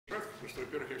что,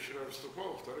 во-первых, я вчера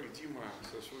выступал, во-вторых, Дима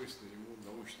со свойственной ему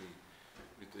научной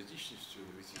методичностью,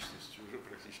 аналитичностью уже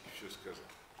практически все сказал.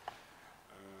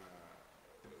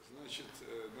 Значит,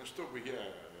 на что бы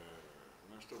я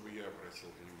обратил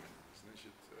внимание?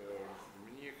 Значит,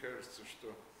 мне кажется,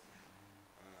 что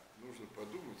нужно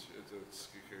подумать, это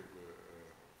как бы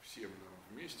всем нам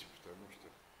вместе, потому что,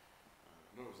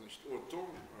 ну, значит, о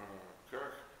том,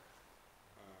 как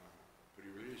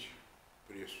привлечь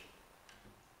прессу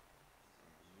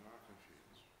на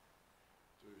конференцию.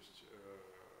 То есть,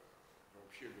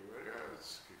 вообще говоря,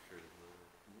 как бы,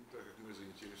 ну, так как мы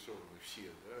заинтересованы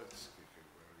все, да, как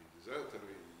бы,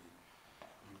 организаторы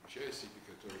и участники,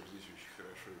 которым здесь очень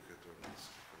хорошо и которым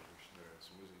очень нравится,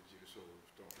 мы заинтересованы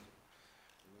в том,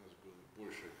 что у нас было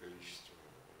большее количество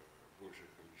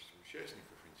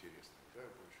участников интересных, да,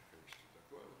 большее количество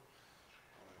докладов,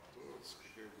 то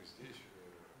как бы здесь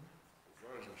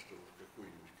важно, чтобы в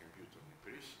какой-нибудь компьютерной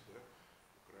прессе, да,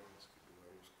 украинской,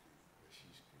 белорусской,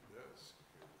 российской, да,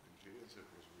 конференция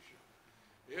прозвучала.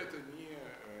 Это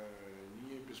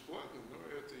не бесплатно, но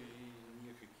это и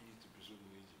не какие-то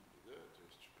безумные деньги, да, то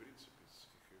есть, в принципе,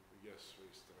 как бы я с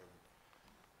своей стороны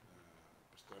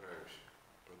постараюсь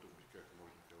подумать, как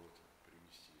можно кого-то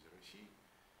привести из России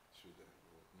сюда,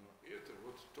 вот. Но это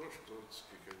вот то, что,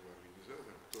 как бы,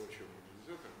 организатор, то, о чем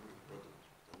организатор будет подумать,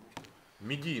 потому что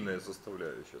медийная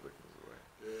составляющая, так называемая.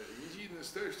 Медийная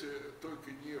составляющая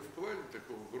только не в плане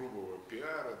такого грубого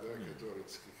пиара, да, который,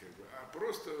 как бы, а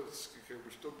просто, как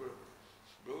бы, чтобы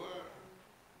была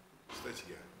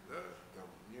статья, да, там,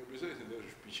 не обязательно даже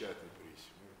в печатной прессе,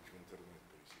 может быть, в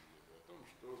интернет-прессе где-то, о том,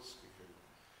 что, как бы,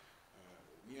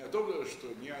 не о том,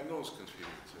 что не анонс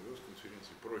конференции, анонс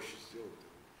конференции проще сделать,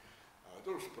 а о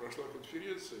том, что прошла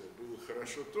конференция, было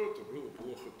хорошо то-то, было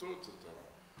плохо то-то, там,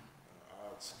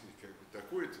 как бы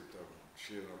такой-то там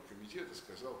член комитета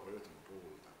сказал по этому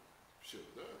поводу там все,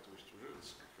 да, то есть уже,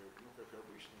 ну, как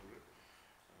обычно, уже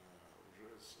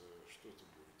что-то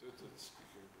будет. Это,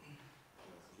 как бы,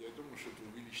 я думаю, что это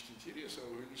увеличит интерес, а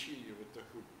увеличение вот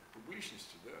такой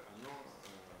публичности, да,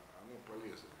 оно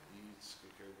полезно. И,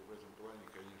 как бы, в этом плане,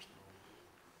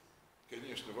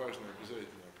 конечно, важно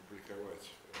обязательно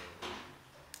опубликовать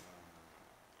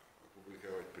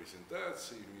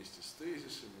презентации вместе с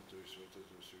тезисами, то есть вот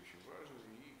это все очень важно.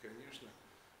 И, конечно,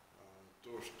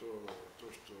 то, что,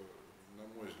 на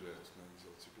мой взгляд, надо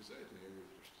делать обязательно, я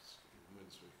говорю, что мы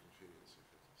на своих конференциях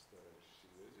это стараемся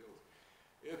всегда делать,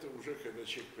 это уже когда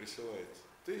человек присылает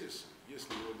тезисы,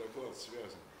 если его доклад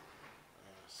связан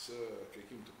с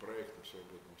каким-то проектом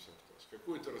свободного софта, с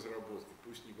какой-то разработкой,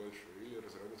 пусть небольшой, или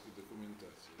разработкой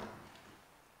документации,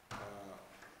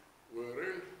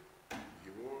 URL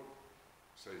его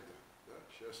сайта. Да?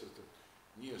 Сейчас это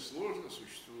несложно,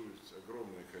 существует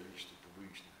огромное количество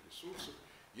публичных ресурсов.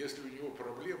 Если у него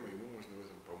проблемы, ему можно в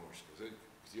этом помочь, сказать,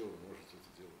 где он может это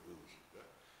дело выложить. Да?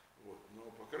 Вот.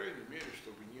 Но, по крайней мере,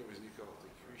 чтобы не возникало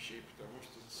таких вещей, потому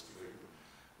что, как бы,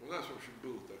 у нас, в общем,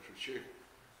 было так, что человек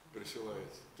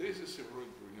присылает тезисы,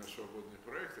 вроде бы у него свободный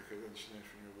проект, а когда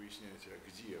начинаешь у него выяснять, а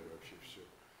где вообще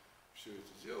все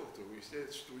это делал, то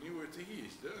выясняется, что у него это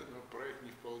есть, да, но проект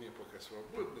не вполне пока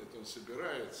свободный, это он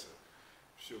собирается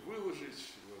все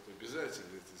выложить, вот,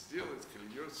 обязательно это сделать,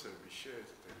 клянется, обещает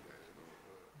и так далее. Ну,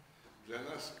 для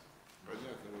нас,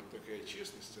 понятно, вот такая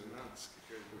честность, она,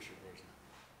 как бы, очень важна.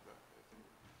 Да,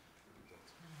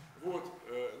 вот,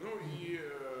 ну и,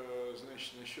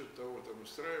 значит, насчет того, там,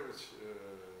 устраивать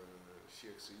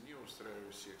секции, не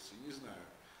устраивать секции, не знаю.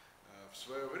 В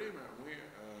свое время мы,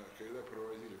 когда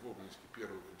проводили в Обнинске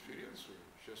первую конференцию,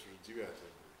 сейчас уже 9-я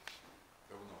будет,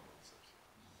 давно было совсем,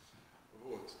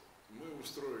 вот, мы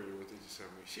устроили вот эти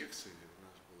самые секции, у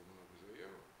нас было много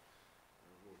заявок,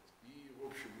 вот, и, в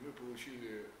общем, мы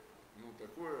получили, ну,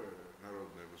 такое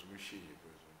народное возмущение по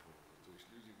этому поводу. То есть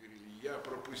люди говорили, я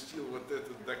пропустил вот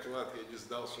этот доклад, я не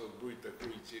знал, что он будет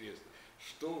такой интересный.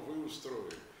 Что вы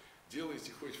устроили?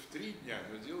 Делайте хоть в 3 дня,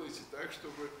 но делайте так,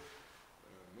 чтобы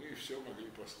мы все могли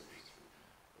послушать.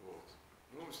 Вот.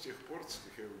 Ну, с тех пор,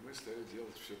 как бы, мы стали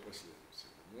делать все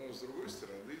последовательно. Но, с другой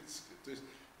стороны, то есть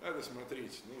надо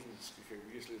смотреть, нужно, как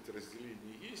бы, если это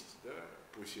разделение есть, да,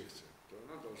 по секциям, то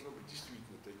оно должно быть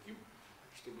действительно таким,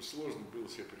 чтобы сложно было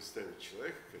себе представить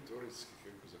человека, который,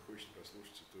 как бы, захочет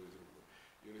послушать и то, и другое.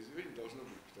 И разделение должно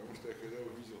быть, потому что я когда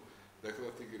увидел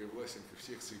доклад Игоря Власенко в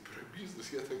секции про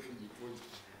бизнес, я так и не понял.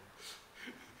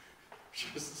 В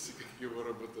частности, как его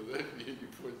работодатель, я не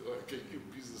понял, а каким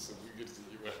бизнесом Игорь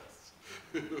занимается.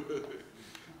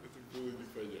 Это было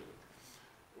непонятно.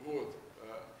 Вот.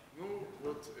 Ну,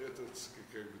 вот это,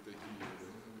 как бы, такие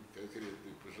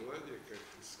конкретные пожелания, как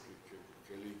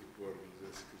коллеги по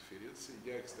организации конференции.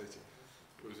 Я, кстати,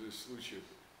 пользуясь случаем,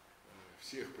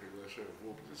 всех приглашаю в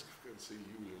Обнинск в конце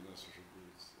июля, у нас уже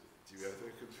будет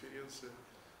 9-я конференция.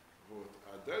 Вот.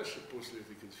 А дальше, после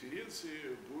этой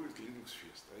конференции, будет Linux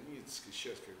Fest. Они, так сказать,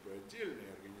 сейчас как бы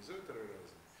отдельные, организаторы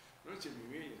разные, но тем не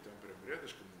менее, там прям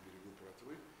рядышком на берегу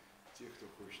Протвы, те, кто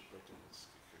хочет потом, так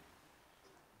сказать,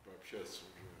 пообщаться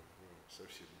уже в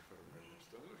совсем неформальной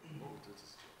обстановке, могут это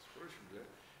сделать. Впрочем, для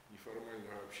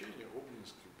неформального общения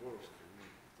Обнинск и Боровск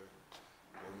так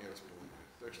вполне располагают.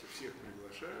 Так что всех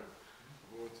приглашаю.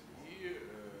 Вот, и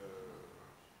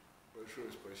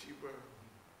большое спасибо.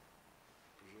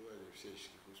 Пожелали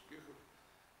всяческих успехов.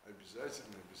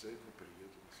 Обязательно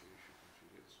приеду на следующую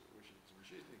конференцию. Очень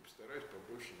замечательно. И постараюсь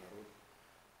побольше народ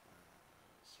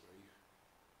своих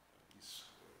из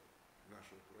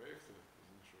нашего проекта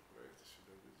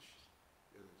сюда вытащить.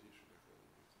 Я надеюсь, что доклад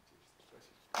будет интересный.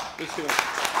 Спасибо.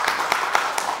 Спасибо.